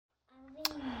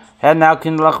And now,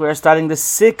 Kindlach, we are starting the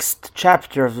 6th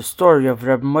chapter of the story of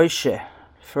Reb Moshe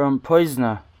from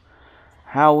Poizna,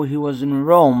 how he was in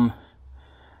Rome,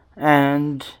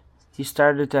 and he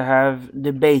started to have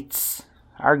debates,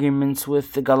 arguments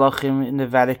with the Galachim in the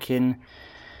Vatican,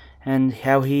 and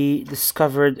how he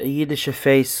discovered a Yiddish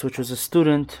face, which was a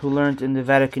student who learned in the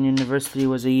Vatican University,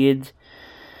 was a Yid.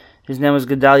 His name was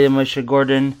Gedalia Moshe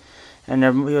Gordon. And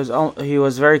he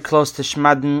was very close to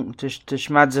Shmadzik Chas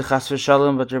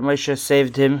v'Shalom, but Reb Moshe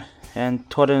saved him and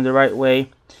taught him the right way.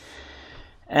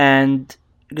 And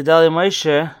Gedalia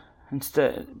Moshe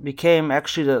became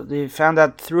they found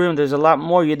out through him there's a lot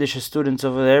more Yiddish students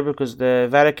over there, because the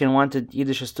Vatican wanted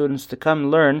Yiddish students to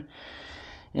come learn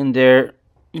in their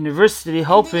university,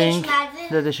 hoping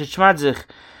that they should Shmadzik.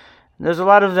 There's a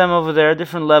lot of them over there,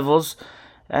 different levels.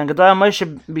 And Gedalia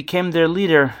Moshe became their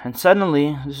leader, and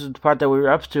suddenly, this is the part that we were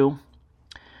up to,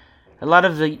 a lot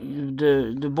of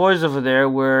the boys over there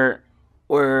were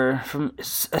from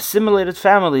assimilated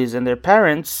families, and their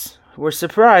parents were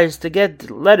surprised to get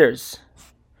letters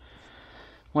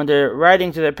when they're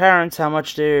writing to their parents how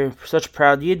much they're such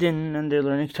proud Yidden, and they're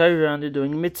learning Torah, and they're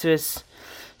doing mitzvahs.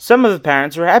 Some of the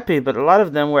parents were happy, but a lot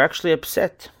of them were actually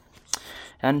upset.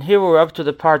 And here we're up to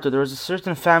the part where there was a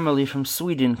certain family from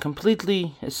Sweden,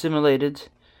 completely assimilated.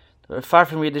 They were far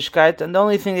from Yiddishkeit, and the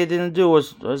only thing they didn't do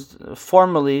was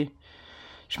formally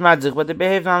Shmadzik, but they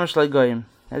behaved mamish like Goyim.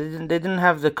 They didn't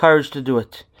have the courage to do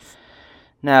it.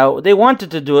 Now, they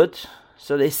wanted to do it,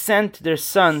 so they sent their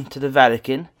son to the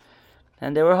Vatican,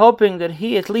 and they were hoping that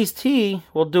at least he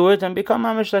will do it and become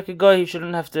mamish like a Goy. He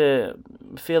shouldn't have to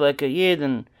feel like a Yid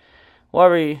and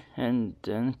worry, and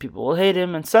people will hate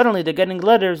him. And suddenly they're getting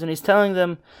letters, and he's telling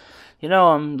them,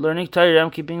 I'm learning Torah,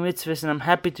 I'm keeping mitzvahs, and I'm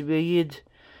happy to be a Yid.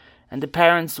 And the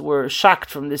parents were shocked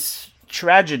from this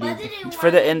tragedy.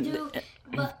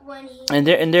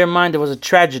 In their mind, there was a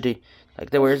tragedy.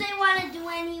 Like they were. What did they want to do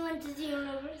when he went to the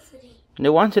university? They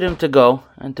wanted him to go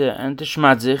and to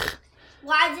Shmadzik.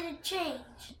 Why did it change?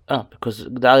 Oh, because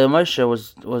Gedalia Moshe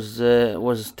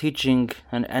was teaching,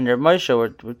 and Reb Moshe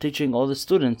were teaching all the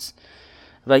students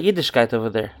about Yiddishkeit over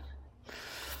there.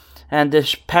 And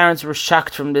the parents were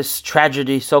shocked from this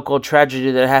tragedy, so-called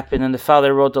tragedy that happened, and the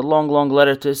father wrote a long, long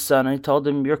letter to his son, and he told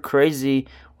him, "You're crazy.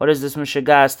 What is this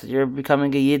Meshagas? You're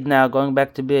becoming a Yid now, going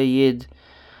back to be a Yid.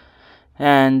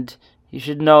 And you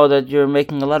should know that you're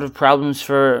making a lot of problems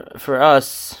for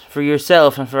us, for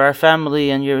yourself, and for our family,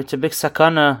 and it's a big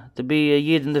sakana to be a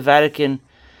Yid in the Vatican."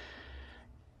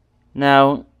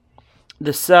 Now,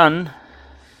 the son,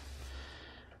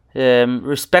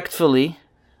 respectfully,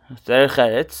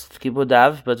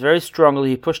 but very strongly,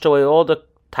 he pushed away all the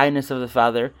kindness of the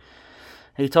father.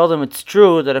 He told him it's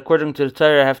true that according to the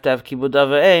Torah I have to have kibud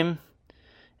av v'em,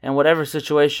 and whatever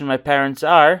situation my parents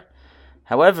are.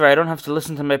 However, I don't have to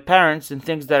listen to my parents in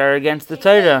things that are against the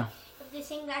Torah.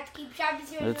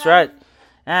 That's right.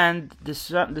 And the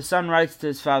son writes to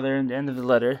his father in the end of the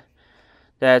letter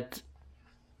that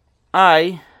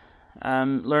I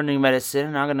am learning medicine,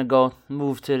 and I'm going to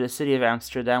move to the city of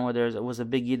Amsterdam, where there was a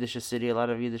big Yiddish city, a lot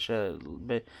of Yiddish,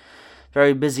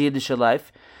 very busy Yiddish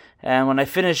life. And when I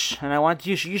finish, and I want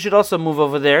you should also move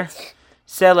over there,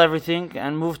 sell everything,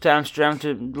 and move to Amsterdam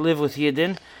to live with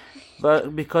Yidden.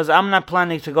 But because I'm not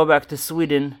planning to go back to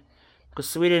Sweden, because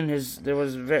Sweden there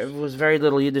was very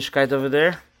little Yiddishkeit over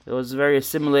there. It was very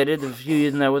assimilated. A few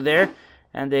Yidden that were there,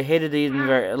 and they hated the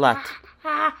Yidden a lot.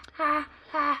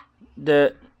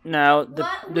 The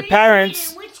parents.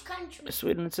 Sweden? Which country?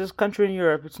 Sweden. It's a country in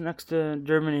Europe. It's next to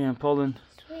Germany and Poland.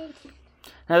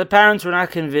 Now the parents were not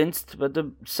convinced, but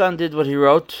the son did what he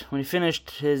wrote. When he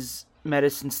finished his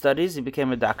medicine studies, he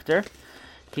became a doctor.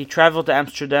 He traveled to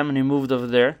Amsterdam and he moved over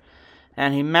there.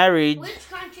 And he married. Which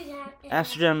country is that?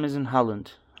 Amsterdam is in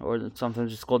Holland, or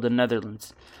sometimes it's called the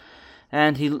Netherlands.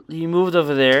 And he moved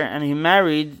over there, and he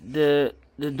married the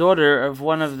daughter of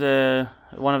one of the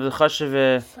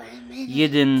Chashuve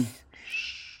Yidden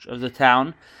of the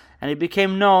town, and he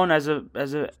became known as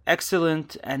a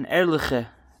excellent and ehrliche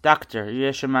doctor,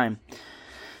 Yeshamayim.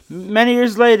 Many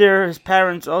years later, his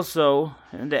parents also,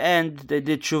 in the end, they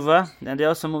did tshuva, and they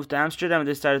also moved to Amsterdam, and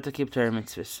they started to keep Torah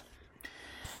mitzvahs.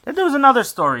 Then there was another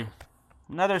story.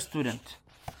 Another student.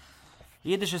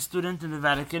 Yiddish student in the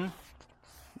Vatican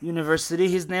University.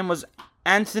 His name was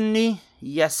Anthony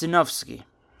Yasinovsky.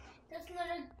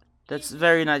 That's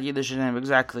very not Yiddish name,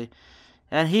 exactly.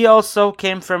 And he also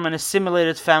came from an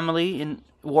assimilated family in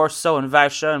Warsaw and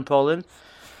Warsaw in Poland.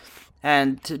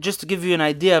 And just to give you an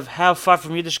idea of how far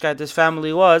from Yiddishkeit this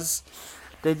family was,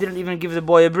 they didn't even give the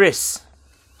boy a bris.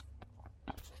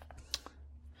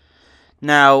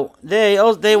 Now they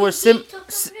were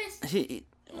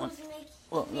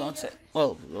Well, don't say.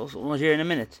 Well, we'll hear in a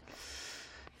minute.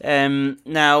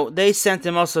 Now, they sent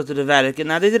him also to the Vatican.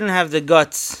 Now, they didn't have the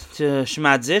guts to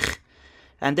shmadzich,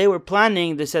 and they were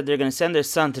planning, they said they're going to send their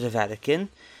son to the Vatican.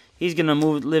 He's going to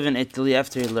live in Italy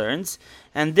after he learns.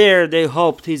 And there, they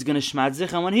hoped he's going to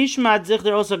shmadzich. And when he shmadzich,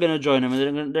 they're also going to join him.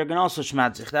 And they're going to also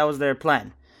shmadzich. That was their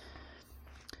plan.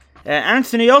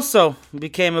 Anthony also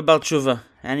became a Baal Tshuva.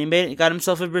 And he got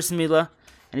himself a bris milah.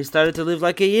 And he started to live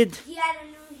like a Yid. He got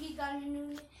a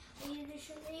new Yiddish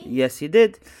name? Yes, he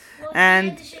did.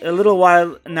 And a little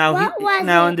while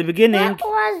now, in the beginning, What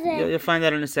was it? You'll find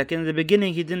out in a second. In the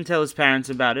beginning, he didn't tell his parents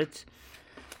about it.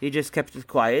 He just kept it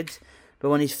quiet. But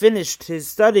when he finished his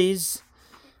studies,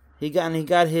 he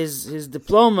got his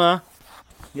diploma,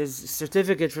 his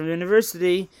certificate from the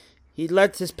university. He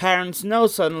let his parents know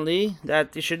suddenly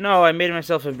that you should know I made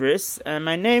myself a bris, and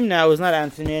my name now is not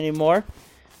Anthony anymore.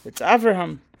 It's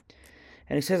Avraham.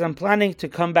 And he says, I'm planning to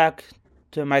come back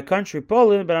to my country,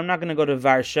 Poland, but I'm not going to go to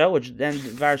Warsaw, which then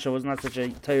Warsaw was not such a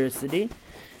Torah city.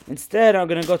 Instead, I'm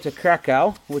going to go to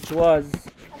Krakow, which was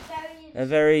a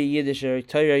very Yiddish,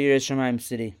 Torah Yerushalayim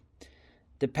city.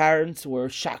 The parents were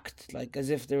shocked, like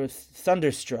as if they were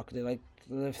thunderstruck. The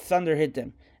thunder hit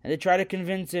them. And they tried to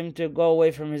convince him to go away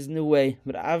from his new way.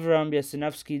 But Avram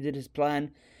Yasinovsky did his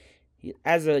plan.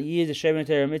 As a Yiddish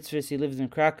Torah mitzvah, he lives in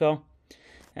Krakow.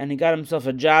 And he got himself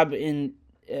a job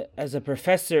as a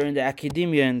professor in the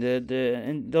academia.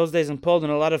 In those days in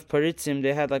Poland, a lot of Paritzim,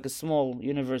 they had like a small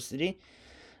university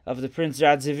of the Prince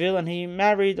Radziwill, and he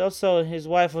married also, his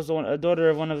wife was a daughter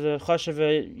of one of the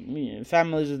Chosheva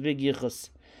families with big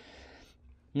yichus.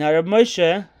 Now Reb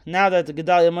Moshe, now that the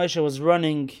Gedalia Moshe was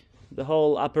running the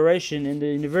whole operation in the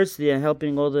university and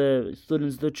helping all the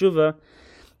students do tshuva,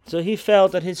 so he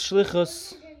felt that his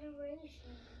shlichus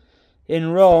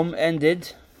in Rome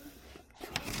ended,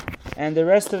 and the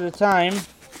rest of the time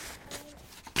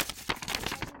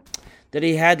that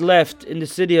he had left in the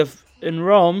city in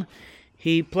Rome,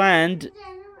 he planned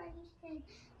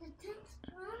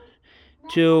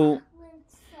to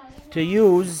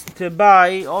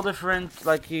buy all different,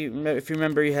 like if you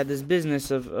remember, he had this business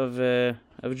of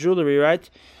jewelry, right?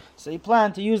 So he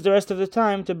planned to use the rest of the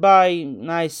time to buy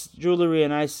nice jewelry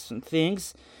and nice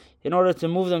things in order to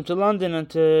move them to London and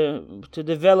to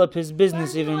develop his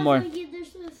business even more.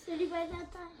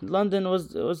 London was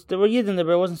there were Yidden there,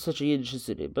 but it wasn't such a Yiddish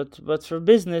city. But for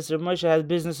business, Rav Moshe had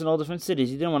business in all different cities.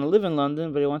 He didn't want to live in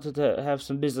London, but he wanted to have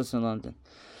some business in London.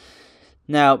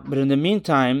 Now, but in the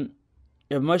meantime,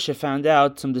 Rav Moshe found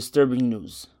out some disturbing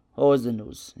news. What was the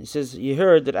news? He says he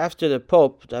heard that after the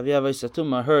Pope, Aviavai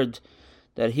Satuma, heard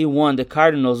that he won the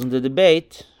cardinals in the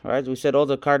debate. Right? We said all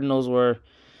the cardinals were.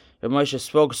 Rav Moshe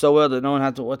spoke so well that no one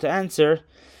had what to answer.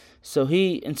 So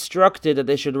he instructed that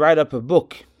they should write up a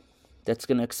book that's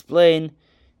going to explain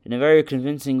in a very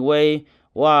convincing way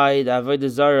why the Avodah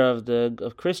Zarah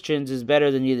of Christians is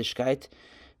better than Yiddishkeit.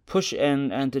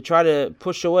 And to try to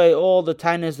push away all the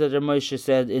tinus that Rav Moshe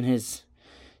said in his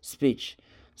speech.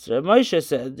 So Rav Moshe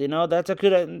said, that's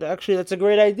a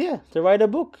great idea to write a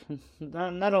book.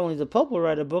 Not only the Pope will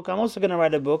write a book, I'm also going to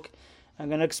write a book. I'm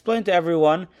going to explain to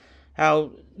everyone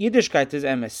how Yiddishkeit is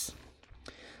emes.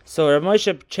 So Rav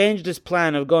Moshe changed his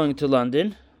plan of going to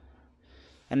London.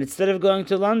 And instead of going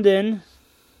to London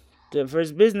for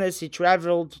his business, he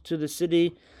traveled to the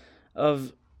city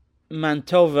of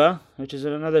Mantova, which is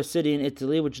another city in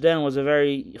Italy, which then was a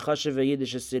very chashuv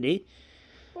Yiddish city.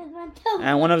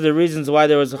 And one of the reasons why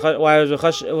it was a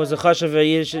chashuv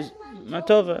Yiddish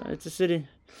Mantova, it's a city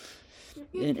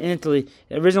in Italy.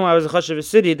 The reason why it was a chashuv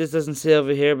city, this doesn't say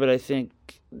over here, but I think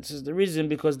this is the reason,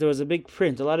 because there was a big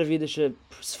print. A lot of Yiddish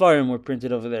Sfarim were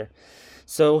printed over there.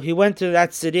 So he went to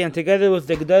that city, and together with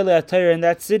the Gedolei HaTorah in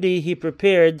that city, he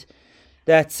prepared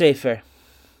that Sefer.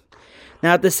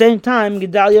 Now, at the same time,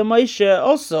 Gedalia Moshe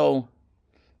also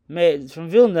made from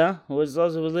Vilna, who was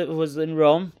in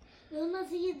Rome.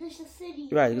 Vilna's a Yiddish city.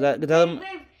 Right, Gedalia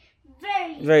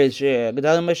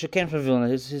Moshe came from Vilna.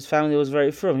 His family was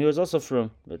very frum. He was also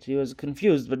frum, but he was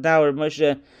confused. But now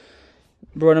Moshe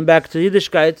brought him back to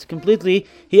Yiddishkeit completely.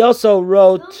 He also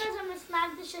wrote.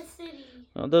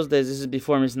 Well, those days, this is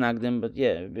before Misnagdim, but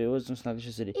yeah, it was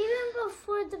Misnagdish city. Even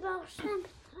before the Baal Shem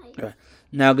Tov. Right.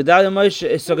 Now, Gedalia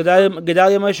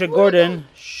Moshe Gordon,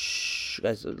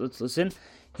 guys, let's listen.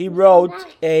 He wrote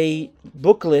a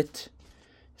booklet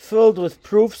filled with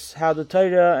proofs how the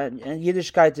Torah and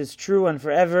Yiddishkeit is true and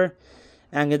forever.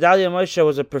 And Gedalia Moshe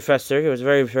was a professor. He was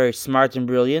very, very smart and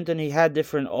brilliant, and he had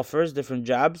different offers, different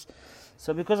jobs.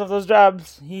 So because of those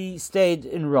jobs, he stayed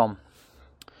in Rome.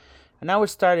 And now we're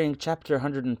starting chapter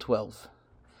 112.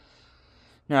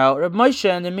 Now, Reb Moshe,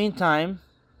 in the meantime,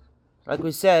 like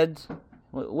we said,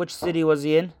 Which city was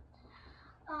he in?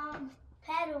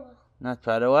 Padua. Not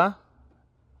Padua.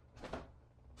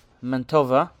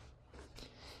 Mantova,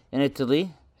 in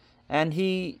Italy. And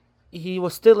he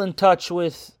was still in touch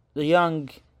with the young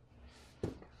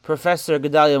Professor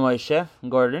Gedalia Moshe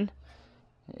Gordon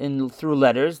through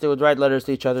letters. They would write letters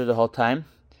to each other the whole time.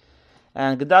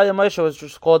 And Gedalia Moshe was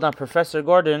just called on Professor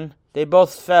Gordon. They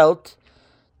both felt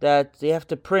that they have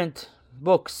to print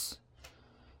books,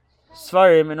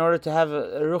 Svarim, in order to have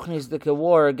a Ruchnisdike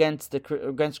war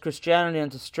against Christianity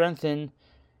and to strengthen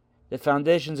the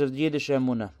foundations of the Yiddish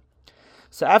Emunah.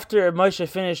 So after Moshe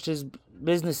finished his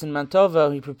business in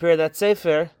Mantova, he prepared that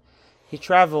Sefer. He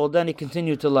traveled, then he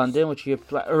continued to London, which he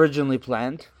originally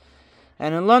planned.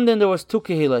 And in London there was two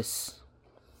kehilas.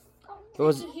 There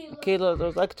was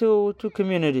like two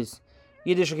communities,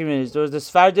 Yiddish communities. There was the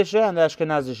Svardische and the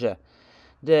Ashkenazische.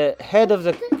 The head of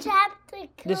the chapter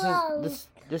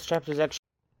this chapter is actually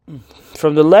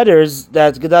from the letters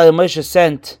that Gedalia Moshe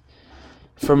sent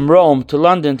from Rome to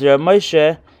London to Rabbi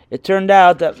Moshe. It turned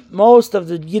out that most of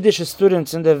the Yiddish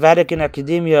students in the Vatican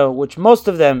Academia, which most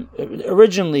of them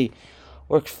originally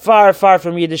were far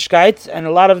from Yiddishkeit, and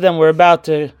a lot of them were about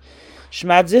to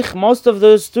Shmadzich, most of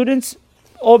those students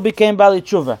all became Bali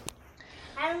Tshuva.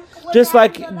 Just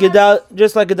like Gedalia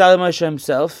Moshe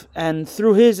himself, and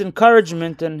through his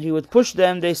encouragement, and he would push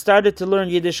them, they started to learn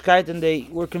Yiddishkeit, and they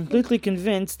were completely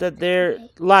convinced that their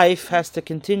life has to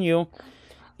continue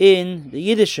in the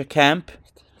Yiddish camp.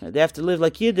 They have to live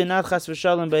like Yidden, not Chas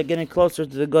v'Shalom, by getting closer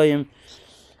to the Goyim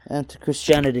and to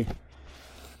Christianity.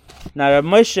 Now Rabbi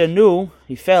Moshe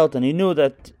he knew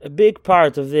that a big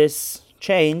part of this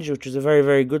change, which was a very,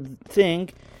 very good thing,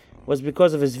 was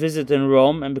because of his visit in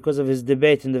Rome and because of his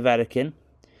debate in the Vatican.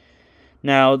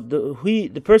 Now,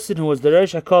 the person who was the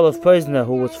Rosh HaKol of Pozna,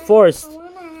 who was forced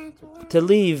to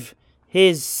leave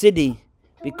his city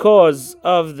because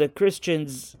of the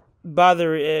Christians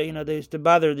they used to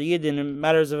bother the Yidden in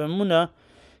matters of Emunah,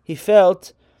 he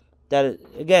felt that,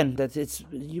 again, that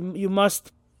you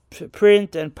must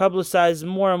print and publicize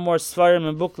more and more Svarim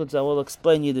and booklets that will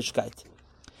explain Yiddishkeit.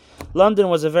 London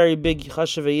was a very big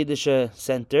Chashuva Yiddish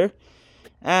center,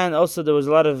 and also there was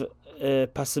a lot of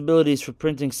possibilities for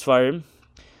printing Svarim.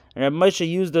 And Rabbi Moshe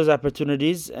used those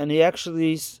opportunities, and he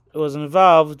actually was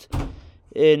involved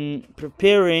in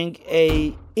preparing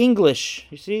a English.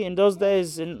 You see, in those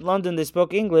days in London they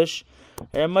spoke English.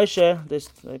 Rabbi Moshe,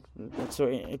 that's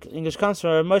where English comes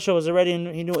from. Rabbi Moshe was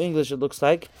he knew English, it looks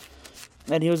like,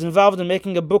 and he was involved in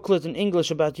making a booklet in English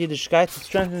about Yiddishkeit to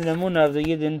strengthen the Emunah of the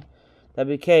Yidden that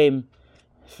became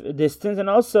distant, and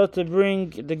also to bring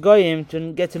the Goyim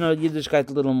to get to know Yiddishkeit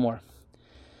a little more.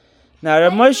 Now,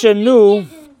 Rabbi Moshe knew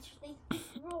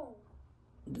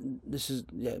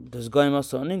there's Goyim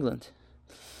also in England.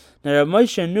 Now, Rabbi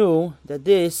Moshe knew that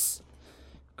this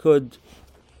could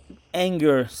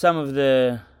anger some of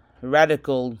the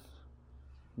radical,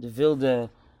 the wilde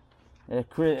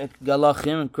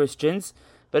Galachim and Christians,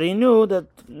 but he knew that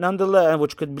nonetheless,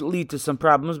 which could lead to some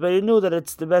problems, but he knew that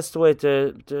it's the best way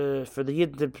for the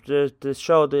Yid to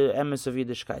show the emes of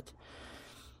Yiddishkeit.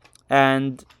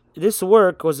 And this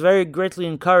work was very greatly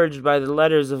encouraged by the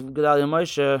letters of Gedalia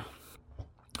Moshe,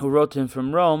 who wrote to him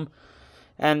from Rome.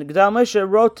 And Gedalia Moshe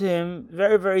wrote to him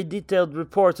very, very detailed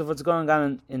reports of what's going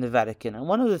on in the Vatican. And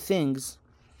one of the stories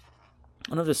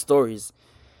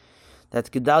that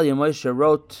Gedalia Moshe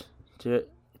wrote to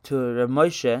Reb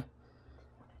Moshe,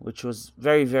 which was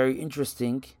very, very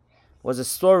interesting, was a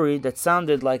story that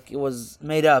sounded like it was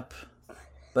made up,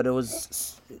 but it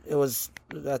was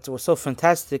so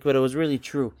fantastic, but it was really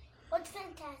true. What's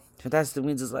fantastic? Fantastic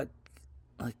means it's like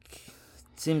it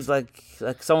seems like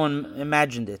someone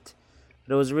imagined it,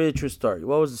 but it was a really true story.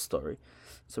 What was the story?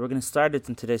 So we're going to start it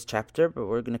in today's chapter, but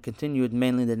we're going to continue it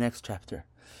mainly in the next chapter.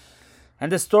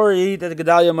 And the story that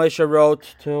Gedalia Moshe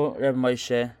wrote to Reb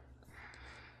Moshe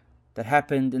that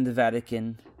happened in the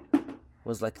Vatican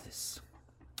was like this.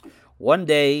 One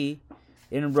day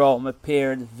in Rome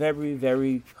appeared a very,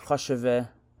 very chashuva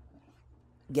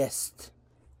guest.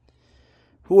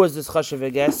 Who was this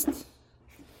chashuva guest?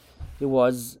 He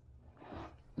was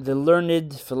the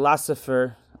learned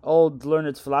philosopher, old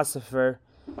learned philosopher.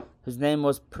 His name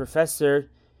was Professor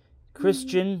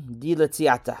Christian di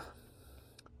Laziata.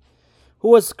 Who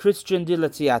was Christian di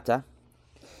Laziata?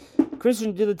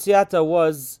 Christian di Laziata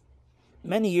was,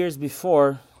 many years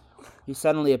before he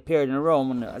suddenly appeared in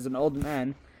Rome as an old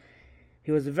man,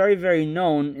 he was very, very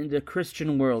known in the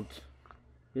Christian world.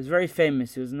 He was very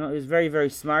famous. He was very, very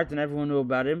smart, and everyone knew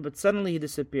about him, but suddenly he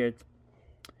disappeared.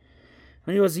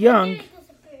 When he was young,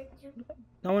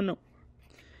 no one knew.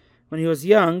 When he was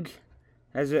young,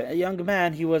 As a young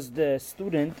man, he was the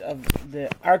student of the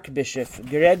Archbishop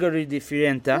Gregory di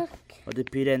Firenze, or di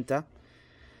Pirenta,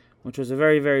 which was a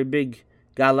very, very big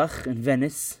galach in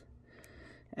Venice.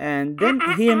 And then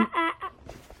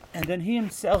he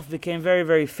himself became very,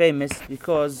 very famous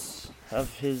because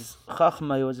of his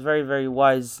chachma. He was a very, very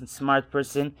wise and smart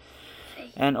person.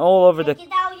 And all over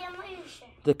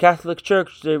the Catholic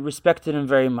Church, they respected him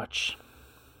very much.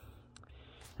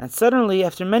 And suddenly,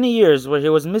 after many years where he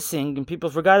was missing and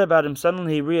people forgot about him,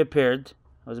 suddenly he reappeared.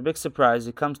 It was a big surprise.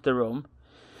 He comes to Rome.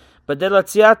 But De La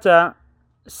Ziata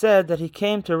said that he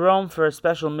came to Rome for a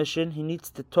special mission. He needs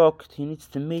to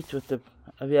meet with the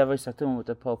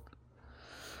Pope.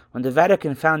 When the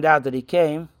Vatican found out that he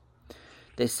came,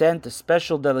 they sent a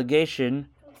special delegation.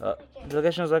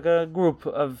 Delegation was like a group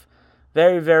of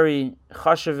very, very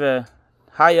chasheve,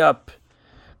 high up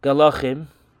galachim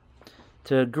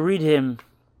to greet him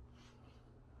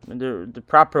in the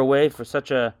proper way for such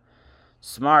a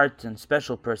smart and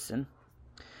special person.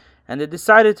 And they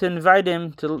decided to invite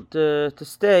him to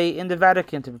stay in the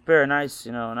Vatican, to prepare a nice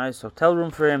hotel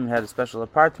room for him. He had a special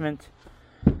apartment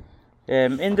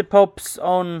in the Pope's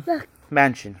own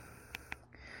mansion.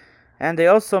 And they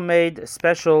also made a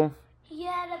special... He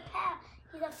had a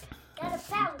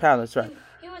palace. Palace, right.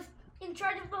 He was in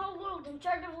charge of the whole world, in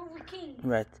charge of all the kings.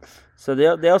 Right. So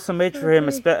they also made for him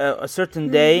a certain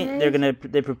day.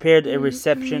 They prepared a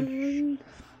reception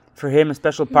for him, a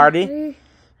special party,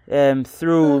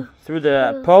 through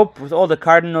the Pope with all the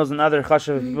cardinals and other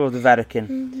chashuv people of the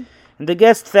Vatican. And the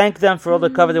guest thanked them for all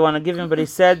the cover they want to give him, but he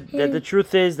said that the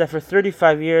truth is that for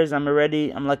 35 years I'm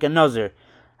like a nozer.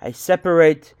 I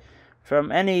separate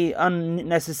from any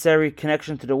unnecessary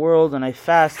connection to the world, and I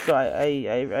fast. So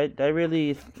I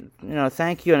really,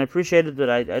 thank you and appreciate it,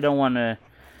 but I don't want to.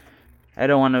 I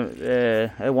don't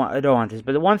want this.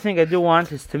 But the one thing I do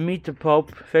want is to meet the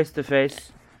Pope face to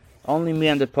face, only me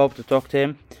and the Pope to talk to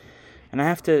him, and I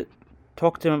have to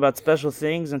talk to him about special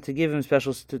things and to give him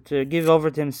to give over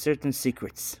to him certain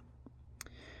secrets.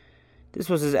 This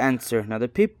was his answer. Now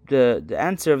the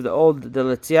answer of the old De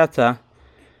La Ziata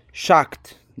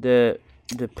shocked the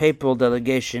papal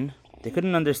delegation. They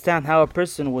couldn't understand how a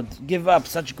person would give up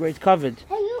such great kavod.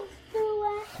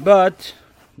 But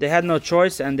they had no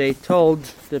choice, and they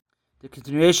told the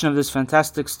continuation of this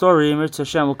fantastic story. Mirz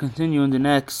Hashem will continue in the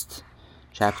next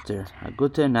chapter. A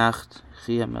gute Nacht,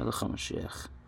 Chi HaMelech HaMashiach.